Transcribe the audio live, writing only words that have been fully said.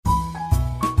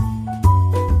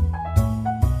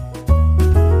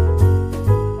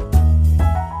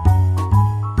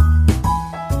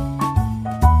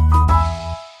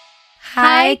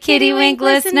Hi, Kitty Wink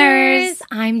listeners.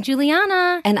 I'm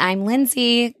Juliana. And I'm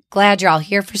Lindsay. Glad you're all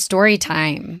here for story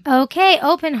time. Okay,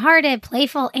 open-hearted,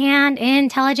 playful, and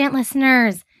intelligent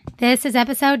listeners. This is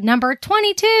episode number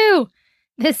 22.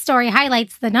 This story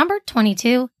highlights the number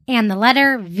 22 and the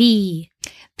letter V.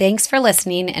 Thanks for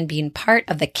listening and being part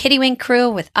of the Kitty Wink crew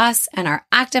with us and our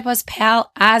octopus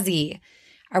pal, Ozzy.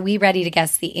 Are we ready to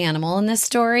guess the animal in this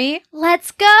story?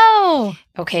 Let's go.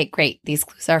 Okay, great. These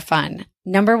clues are fun.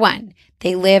 Number 1,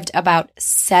 they lived about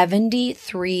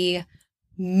 73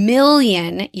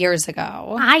 million years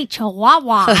ago. Hi,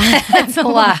 Chihuahua. That's a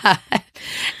lot.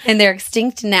 And they're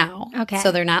extinct now. Okay.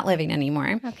 So they're not living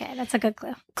anymore. Okay, that's a good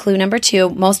clue. Clue number 2,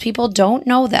 most people don't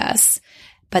know this,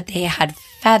 but they had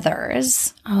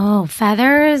feathers. Oh,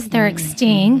 feathers. They're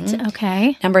extinct.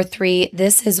 Okay. Number 3,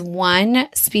 this is one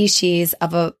species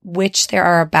of which there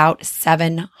are about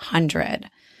 700.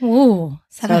 Ooh,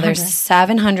 700. So there's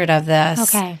 700 of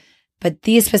this. Okay. But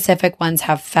these specific ones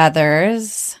have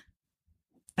feathers.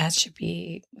 That should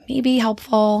be maybe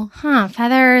helpful.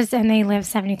 Feathers, and they lived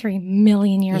 73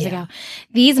 million years ago.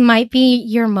 These might be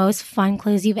your most fun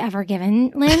clues you've ever given,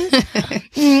 Lynn,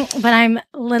 but I'm a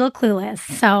little clueless.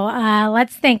 So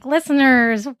let's think.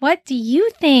 Listeners, what do you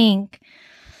think?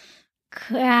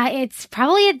 It's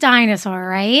probably a dinosaur,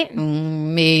 right?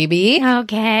 Maybe.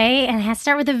 Okay, and it has to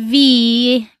start with a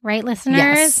V, right,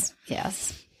 listeners?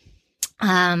 Yes. Okay,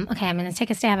 I'm going to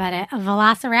take a stab at it. A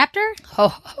velociraptor?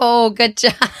 Oh, good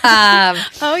job.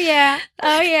 Oh, yeah.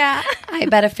 I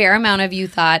bet a fair amount of you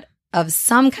thought of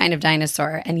some kind of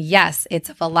dinosaur. And yes, it's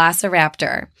a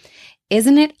velociraptor.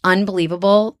 Isn't it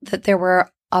unbelievable that there were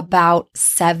about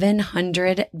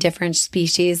 700 different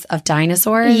species of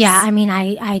dinosaurs? Yeah, I mean,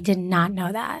 I did not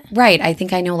know that. Right. I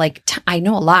think I know I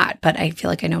know a lot, but I feel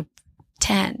like I know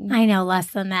 10. I know less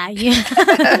than that.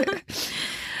 Yeah.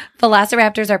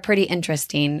 Velociraptors are pretty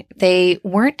interesting. They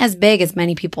weren't as big as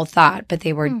many people thought, but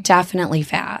they were definitely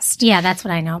fast. Yeah, that's what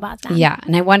I know about them. Yeah,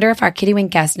 and I wonder if our Kitty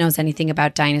Wink guest knows anything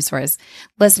about dinosaurs.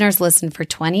 Listeners, listen for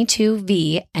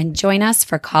 22V and join us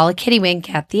for Call a Kitty Wink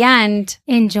at the end.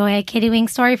 Enjoy a Kitty Wink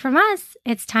story from us.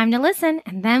 It's time to listen,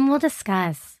 and then we'll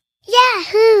discuss.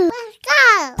 Yahoo! Let's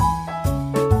go!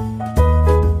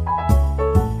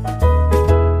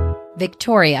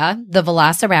 Victoria, the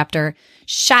velociraptor,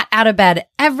 shot out of bed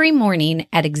every morning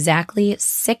at exactly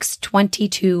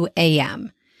 6:22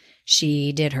 a.m.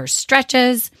 She did her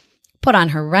stretches, put on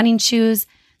her running shoes,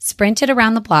 sprinted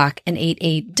around the block, and ate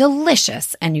a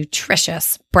delicious and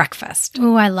nutritious breakfast.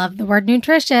 Ooh, I love the word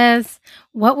nutritious.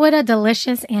 What would a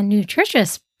delicious and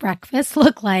nutritious breakfast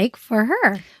look like for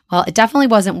her? Well, it definitely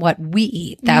wasn't what we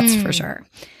eat, that's for sure.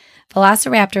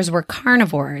 Velociraptors were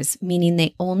carnivores, meaning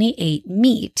they only ate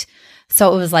meat.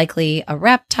 So it was likely a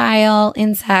reptile,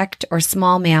 insect, or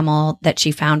small mammal that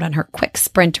she found on her quick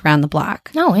sprint around the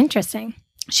block. Oh, interesting.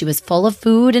 She was full of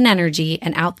food and energy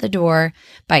and out the door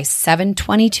by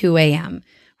 7:22 a.m.,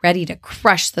 ready to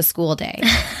crush the school day.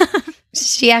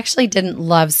 She actually didn't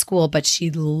love school, but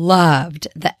she loved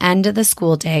the end of the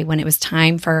school day when it was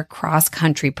time for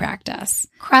cross-country practice.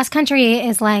 Cross-country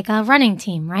is like a running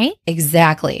team, right?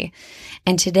 Exactly.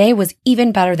 And today was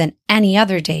even better than any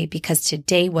other day because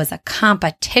today was a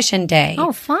competition day.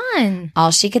 Oh, fun.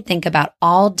 All she could think about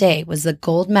all day was the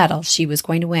gold medal she was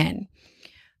going to win.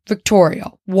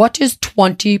 Victoria, what is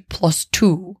 20 plus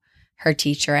 2? Her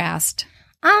teacher asked.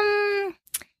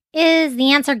 Is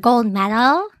the answer gold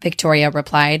medal? Victoria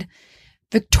replied.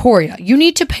 Victoria, you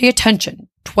need to pay attention.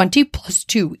 20 plus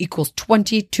 2 equals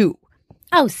 22.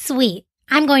 Oh, sweet.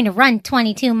 I'm going to run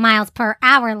 22 miles per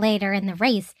hour later in the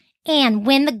race and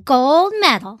win the gold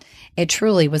medal. It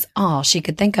truly was all she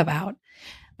could think about.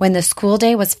 When the school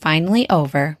day was finally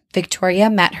over, Victoria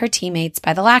met her teammates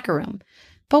by the locker room.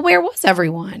 But where was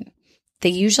everyone?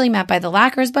 They usually met by the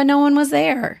lockers, but no one was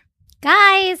there.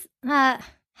 Guys,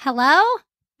 hello?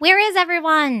 Where is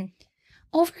everyone?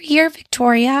 Over here,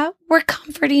 Victoria. We're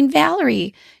comforting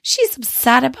Valerie. She's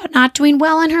upset about not doing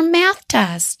well on her math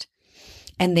test.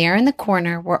 And there in the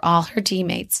corner were all her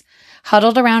teammates,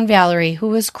 huddled around Valerie, who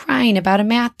was crying about a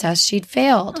math test she'd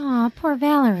failed. Oh, poor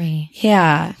Valerie.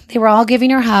 Yeah, they were all giving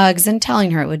her hugs and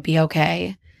telling her it would be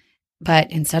okay.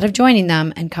 But instead of joining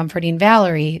them and comforting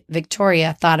Valerie,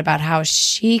 Victoria thought about how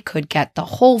she could get the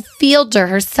whole field to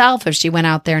herself if she went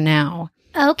out there now.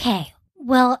 Okay,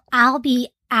 well, I'll be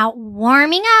out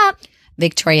warming up,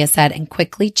 Victoria said, and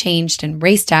quickly changed and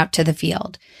raced out to the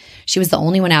field. She was the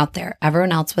only one out there.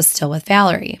 Everyone else was still with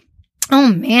Valerie. Oh,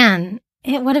 man.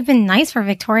 It would have been nice for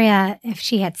Victoria if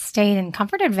she had stayed and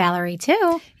comforted Valerie,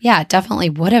 too. Yeah, it definitely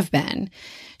would have been.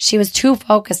 She was too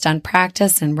focused on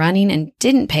practice and running and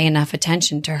didn't pay enough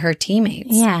attention to her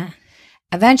teammates. Yeah.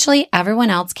 Eventually, everyone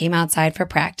else came outside for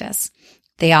practice.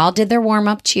 They all did their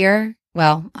warm-up cheer.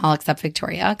 Well, all except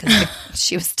Victoria, because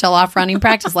she was still off running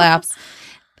practice laps.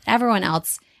 But everyone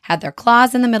else had their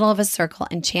claws in the middle of a circle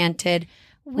and chanted,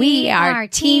 "We are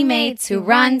teammates who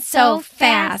run so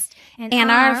fast, and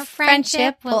our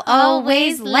friendship will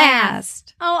always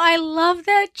last." Oh, I love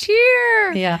that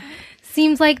cheer. Yeah.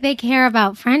 Seems like they care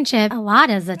about friendship a lot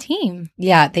as a team.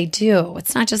 Yeah, they do.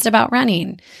 It's not just about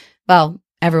running. Well,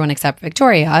 everyone except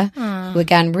Victoria, who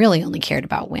again really only cared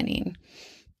about winning.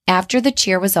 After the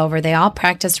cheer was over, they all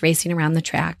practiced racing around the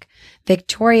track.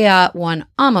 Victoria won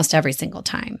almost every single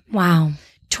time. Wow.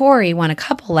 Tori won a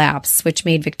couple laps, which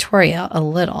made Victoria a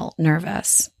little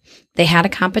nervous. They had a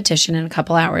competition in a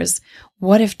couple hours.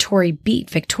 What if Tori beat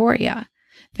Victoria?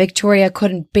 Victoria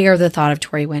couldn't bear the thought of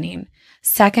Tori winning.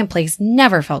 Second place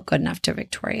never felt good enough to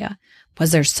Victoria.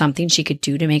 Was there something she could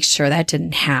do to make sure that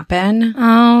didn't happen?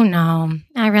 Oh, no.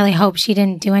 I really hope she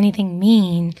didn't do anything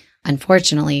mean.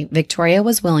 Unfortunately, Victoria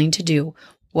was willing to do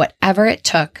whatever it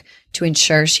took to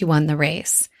ensure she won the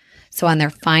race. So on their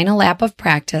final lap of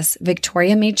practice,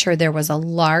 Victoria made sure there was a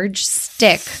large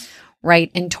stick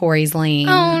right in Tori's lane.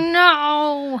 Oh,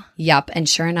 no. Yup, and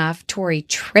sure enough, Tori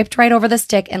tripped right over the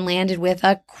stick and landed with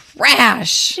a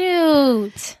crash.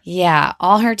 Shoot. Yeah,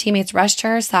 all her teammates rushed to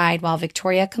her side while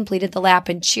Victoria completed the lap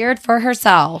and cheered for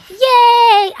herself. Yay,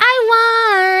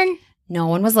 I won. No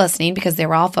one was listening because they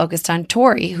were all focused on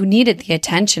Tori, who needed the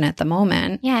attention at the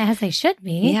moment. Yeah, as they should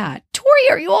be. Yeah. Tori,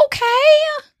 are you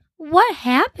okay? What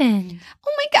happened?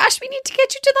 Oh my gosh, we need to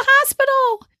get you to the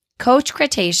hospital. Coach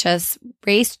Cretaceous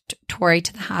raced Tori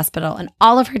to the hospital and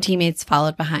all of her teammates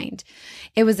followed behind.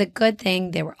 It was a good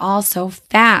thing they were all so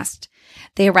fast.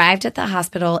 They arrived at the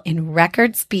hospital in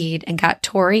record speed and got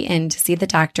Tori in to see the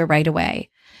doctor right away.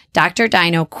 Dr.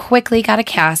 Dino quickly got a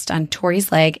cast on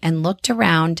Tori's leg and looked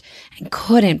around and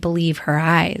couldn't believe her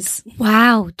eyes.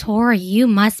 Wow, Tori, you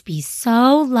must be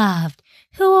so loved.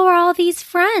 Who are all these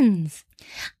friends?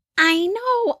 I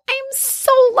know. I'm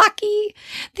so lucky.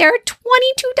 There are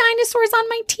 22 dinosaurs on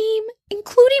my team,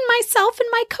 including myself and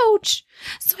my coach.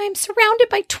 So I'm surrounded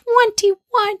by 21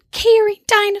 caring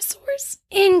dinosaurs.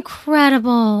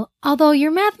 Incredible. Although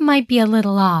your math might be a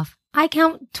little off. I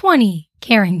count 20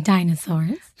 caring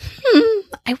dinosaurs.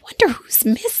 I wonder who's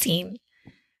missing.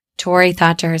 Tori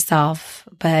thought to herself,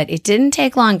 but it didn't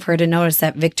take long for her to notice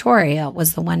that Victoria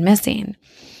was the one missing.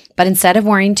 But instead of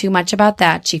worrying too much about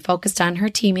that, she focused on her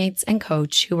teammates and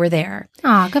coach who were there.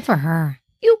 Aw, good for her.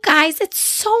 You guys, it's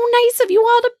so nice of you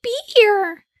all to be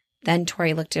here. Then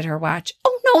Tori looked at her watch.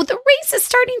 Oh no, the race is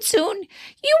starting soon.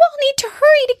 You all need to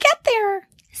hurry to get there.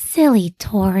 Silly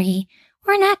Tori.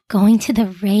 We're not going to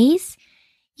the race.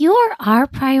 You're our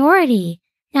priority.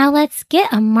 Now let's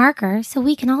get a marker so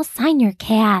we can all sign your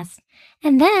cast.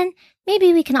 And then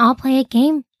maybe we can all play a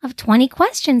game of 20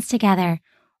 questions together.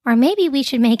 Or maybe we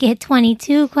should make it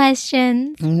 22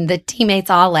 questions. The teammates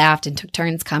all laughed and took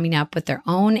turns coming up with their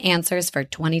own answers for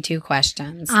 22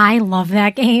 questions. I love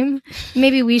that game.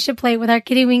 Maybe we should play it with our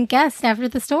Kitty Wink guest after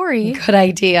the story. Good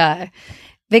idea.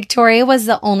 Victoria was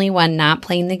the only one not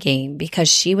playing the game because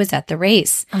she was at the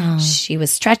race. Oh. She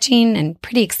was stretching and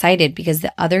pretty excited because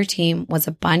the other team was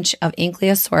a bunch of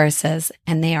ankylosaurus,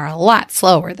 and they are a lot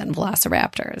slower than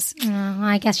velociraptors. Oh,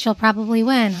 I guess she'll probably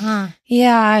win, huh?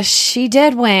 Yeah, she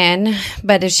did win,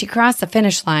 but as she crossed the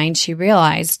finish line, she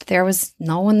realized there was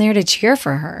no one there to cheer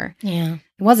for her. Yeah.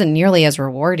 It wasn't nearly as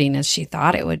rewarding as she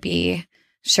thought it would be.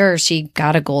 Sure, she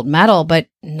got a gold medal, but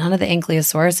none of the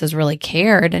ankylosaurus really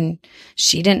cared, and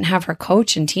she didn't have her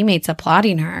coach and teammates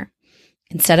applauding her.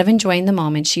 Instead of enjoying the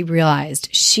moment, she realized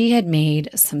she had made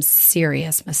some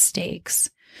serious mistakes.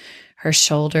 Her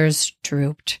shoulders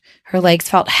drooped. Her legs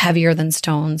felt heavier than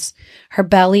stones. Her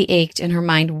belly ached and her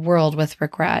mind whirled with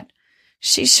regret.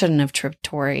 She shouldn't have tripped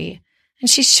Tori, and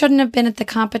she shouldn't have been at the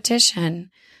competition.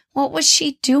 What was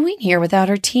she doing here without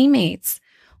her teammates?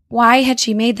 Why had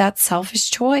she made that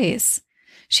selfish choice?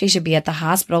 She should be at the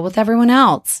hospital with everyone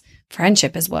else.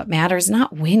 Friendship is what matters,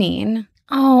 not winning.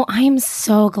 Oh, I'm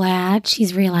so glad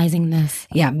she's realizing this.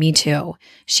 Yeah, me too.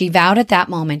 She vowed at that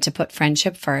moment to put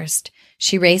friendship first.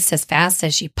 She raced as fast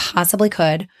as she possibly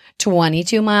could,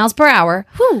 22 miles per hour,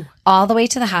 all the way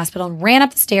to the hospital and ran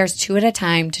up the stairs 2 at a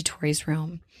time to Tori's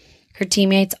room. Her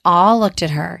teammates all looked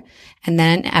at her and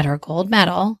then at her gold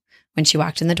medal when she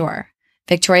walked in the door.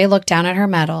 Victoria looked down at her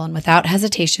medal and without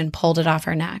hesitation pulled it off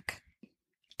her neck.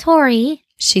 Tori,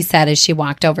 she said as she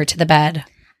walked over to the bed.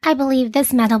 I believe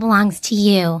this medal belongs to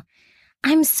you.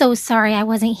 I'm so sorry I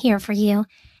wasn't here for you,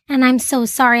 and I'm so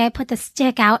sorry I put the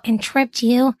stick out and tripped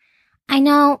you. I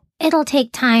know it'll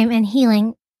take time and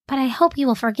healing, but I hope you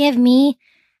will forgive me.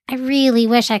 I really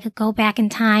wish I could go back in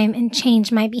time and change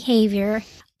my behavior.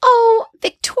 Oh,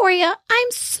 Victoria,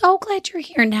 I'm so glad you're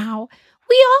here now.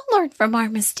 We all learn from our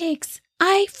mistakes.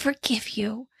 I forgive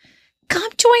you.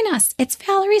 Come join us. It's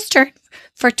Valerie's turn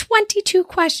for 22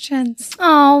 questions.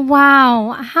 Oh,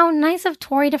 wow. How nice of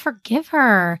Tori to forgive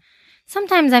her.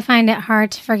 Sometimes I find it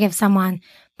hard to forgive someone,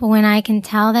 but when I can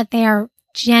tell that they are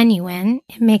genuine,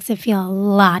 it makes it feel a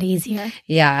lot easier.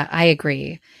 Yeah, I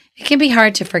agree. It can be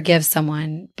hard to forgive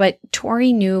someone, but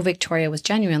Tori knew Victoria was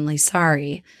genuinely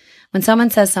sorry. When someone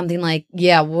says something like,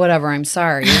 yeah, whatever, I'm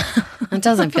sorry, it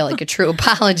doesn't feel like a true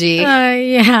apology.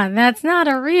 Yeah, that's not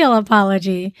a real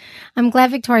apology. I'm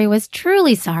glad Victoria was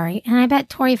truly sorry, and I bet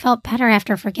Tori felt better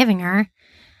after forgiving her.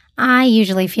 I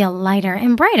usually feel lighter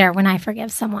and brighter when I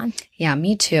forgive someone. Yeah,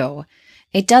 me too.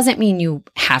 It doesn't mean you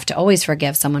have to always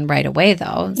forgive someone right away,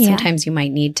 though. Yeah. Sometimes you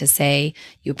might need to say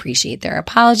you appreciate their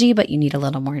apology, but you need a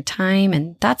little more time,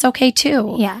 and that's okay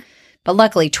too. Yeah. But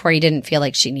luckily, Tori didn't feel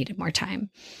like she needed more time.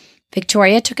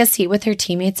 Victoria took a seat with her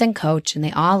teammates and coach, and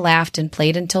they all laughed and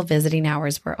played until visiting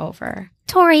hours were over.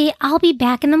 Tori, I'll be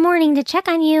back in the morning to check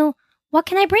on you. What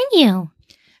can I bring you?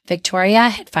 Victoria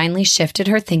had finally shifted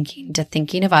her thinking to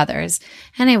thinking of others,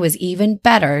 and it was even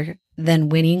better than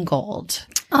winning gold.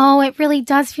 Oh, it really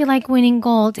does feel like winning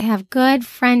gold to have good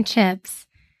friendships.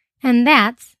 And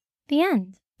that's the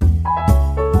end.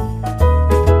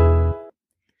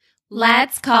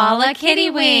 Let's call a kitty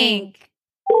wink.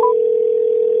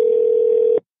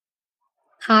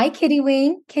 Hi, Kitty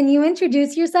Wing. Can you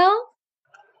introduce yourself?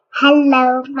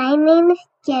 Hello, my name is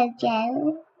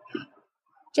Jojo.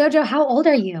 Jojo, how old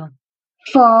are you?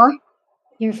 4.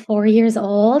 You're 4 years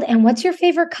old. And what's your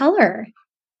favorite color?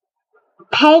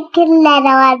 Pink, yellow,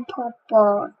 and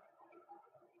purple.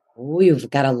 Oh, you've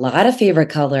got a lot of favorite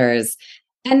colors.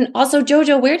 And also,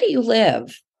 Jojo, where do you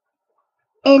live?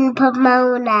 In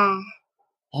Pomona.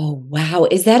 Oh, wow.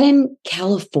 Is that in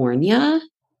California?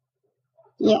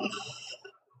 Yes.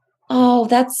 Oh,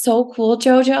 that's so cool,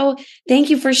 Jojo. Thank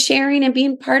you for sharing and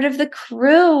being part of the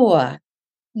crew.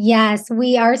 Yes,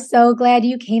 we are so glad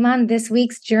you came on this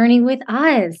week's journey with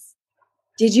us.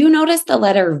 Did you notice the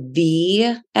letter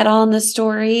V at all in the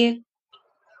story?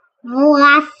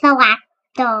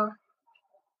 Velociraptor.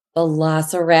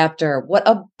 Velociraptor. What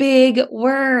a big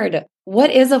word.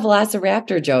 What is a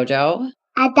velociraptor, Jojo?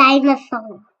 A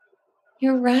dinosaur.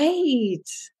 You're right.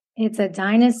 It's a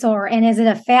dinosaur. And is it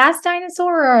a fast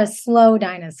dinosaur or a slow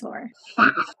dinosaur?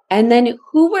 And then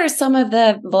who were some of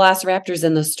the velociraptors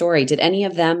in the story? Did any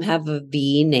of them have a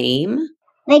V name?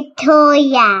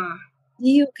 Victoria.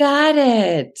 You got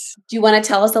it. Do you want to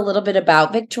tell us a little bit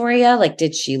about Victoria? Like,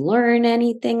 did she learn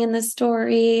anything in the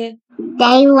story?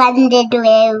 They wanted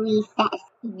very fast.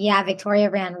 Yeah, Victoria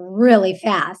ran really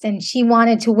fast and she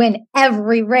wanted to win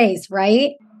every race,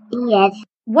 right? Yes.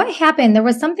 What happened? There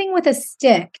was something with a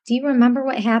stick. Do you remember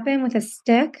what happened with a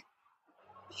stick?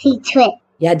 She tripped.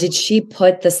 Yeah, did she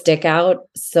put the stick out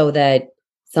so that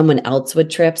someone else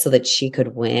would trip so that she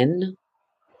could win?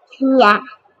 Yeah.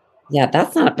 Yeah,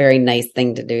 that's not a very nice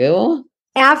thing to do.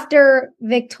 After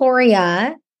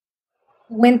Victoria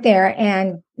went there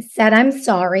and said, I'm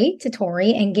sorry to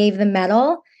Tori and gave the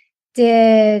medal,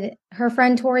 did her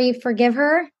friend Tori forgive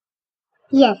her?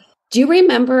 Yes. Do you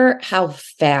remember how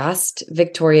fast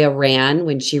Victoria ran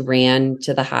when she ran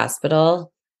to the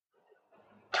hospital?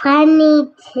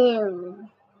 22.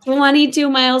 22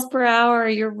 miles per hour.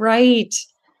 You're right.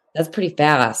 That's pretty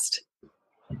fast.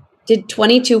 Did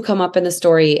 22 come up in the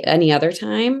story any other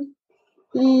time?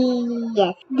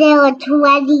 Yes. There were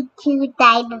 22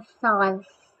 dinosaurs.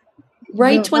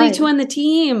 Right, You're 22 right. on the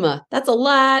team. That's a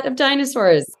lot of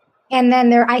dinosaurs. And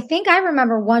then I think I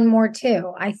remember one more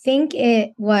too. I think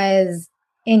it was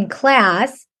in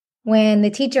class when the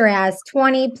teacher asked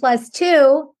 20 plus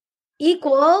 2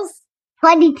 equals.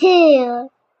 22.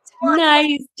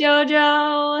 Nice,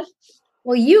 Jojo.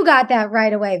 Well, you got that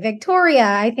right away. Victoria,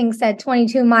 I think, said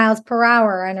 22 miles per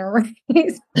hour in a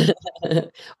race.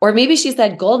 Or maybe she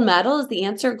said gold medal. Is the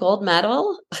answer gold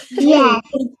medal? Yes.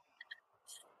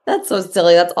 That's so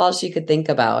silly. That's all she could think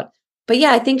about. But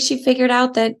yeah, I think she figured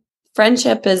out that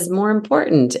friendship is more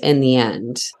important in the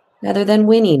end. Rather than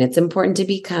winning, it's important to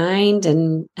be kind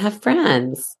and have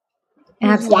friends.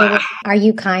 Absolutely. Yeah. Are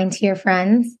you kind to your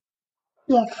friends?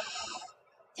 Yes.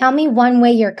 Tell me one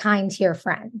way you're kind to your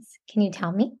friends. Can you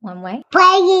tell me one way?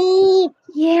 Playing.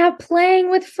 Yeah, playing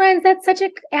with friends. That's such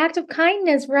an act of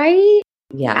kindness, right?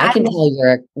 Yeah, I can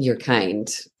tell you're kind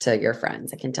to your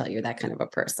friends. I can tell you're that kind of a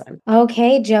person.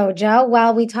 Okay, Jojo.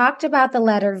 Well, we talked about the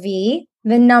letter V,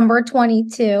 the number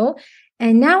 22,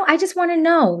 And now I just want to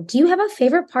know, do you have a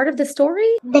favorite part of the story?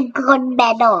 The gold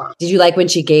medal. Did you like when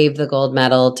she gave the gold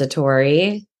medal to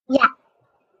Tori? Yeah.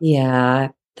 Yeah,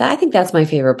 I think that's my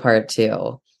favorite part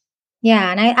too.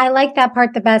 Yeah, and I like that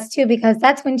part the best too, because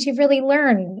that's when she really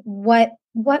learned what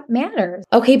matters.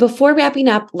 Okay, before wrapping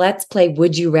up, let's play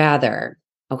Would You Rather.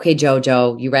 Okay,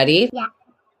 Jojo, you ready? Yeah.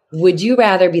 Would you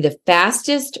rather be the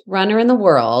fastest runner in the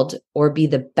world or be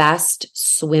the best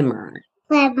swimmer?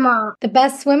 Swimmer. The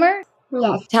best swimmer?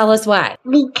 Yes. Tell us why.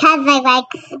 Because I like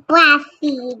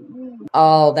splashing.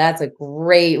 Oh, that's a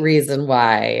great reason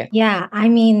why. Yeah, I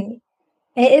mean,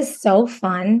 it is so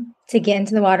fun to get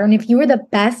into the water. And if you were the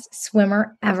best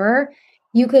swimmer ever,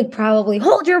 you could probably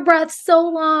hold your breath so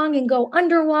long and go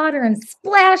underwater and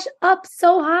splash up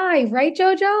so high. Right,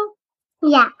 Jojo?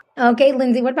 Yeah. Okay,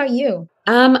 Lindsay, what about you?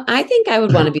 I think I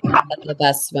would want to be the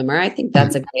best swimmer. I think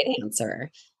that's a great answer.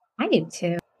 I do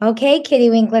too. Okay, Kitty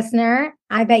Wink listener,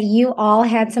 I bet you all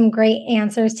had some great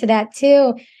answers to that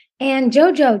too. And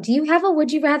Jojo, do you have a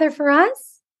would you rather for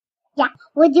us? Yeah.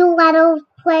 Would you rather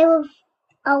play with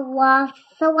a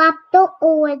velociraptor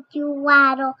or would you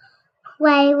rather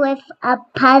play with a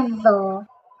puzzle?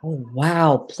 Oh,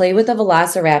 wow. Play with a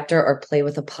velociraptor or play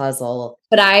with a puzzle.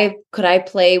 Could I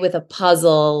play with a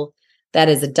puzzle that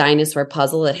is a dinosaur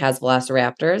puzzle that has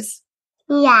velociraptors?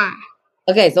 Yeah.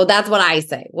 Okay, so that's what I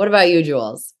say. What about you,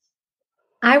 Jules?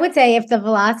 I would say if the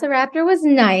velociraptor was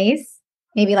nice,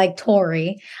 maybe like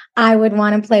Tori, I would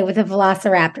want to play with a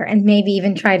velociraptor and maybe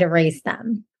even try to race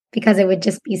them because it would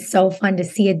just be so fun to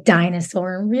see a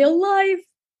dinosaur in real life.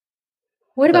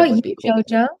 What That about would you, be cool.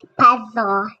 Jojo?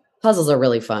 Puzzle. Puzzles are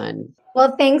really fun.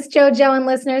 Well, thanks, Jojo and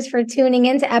listeners, for tuning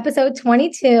in to episode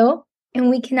 22. And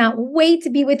we cannot wait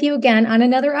to be with you again on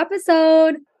another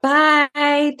episode.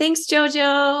 Bye. Thanks,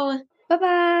 Jojo.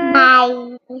 Bye-bye.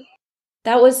 Bye.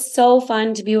 That was so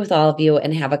fun to be with all of you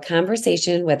and have a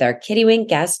conversation with our Kitty Wink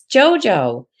guest,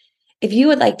 Jojo. If you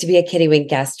would like to be a Kitty Wink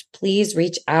guest, please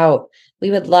reach out.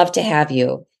 We would love to have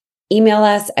you. Email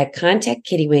us at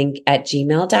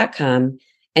contactkittywink@gmail.com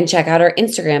and check out our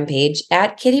Instagram page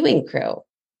at Kitty Wink Crew.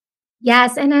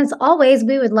 Yes, and as always,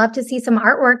 we would love to see some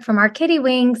artwork from our Kitty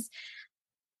Winks.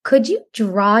 Could you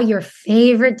draw your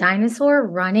favorite dinosaur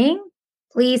running?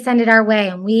 Please send it our way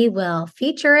and we will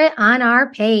feature it on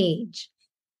our page.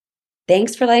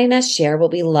 Thanks for letting us share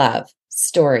what we love,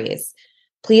 stories.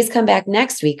 Please come back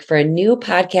next week for a new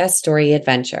podcast story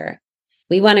adventure.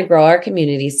 We want to grow our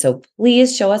community, so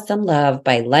please show us some love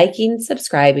by liking,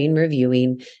 subscribing,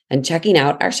 reviewing, and checking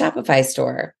out our Shopify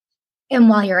store. And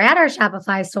while you're at our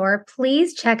Shopify store,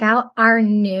 please check out our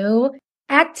new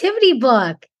activity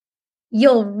book.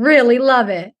 You'll really love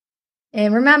it.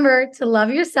 And remember to love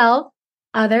yourself,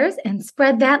 others, and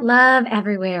spread that love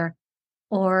everywhere.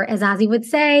 Or as Ozzy would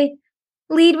say,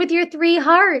 lead with your 3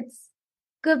 hearts.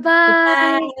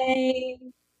 Goodbye. Bye.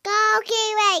 Go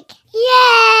Kiwi!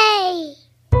 Yay!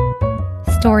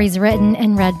 Stories written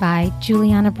and read by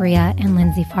Juliana Bria and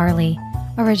Lindsay Farley.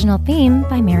 Original theme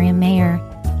by Miriam Mayer.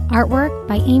 Artwork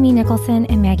by Amy Nicholson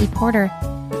and Maggie Porter.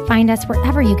 Find us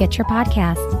wherever you get your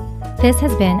podcasts. This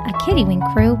has been a Kitty Wink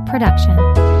Crew production.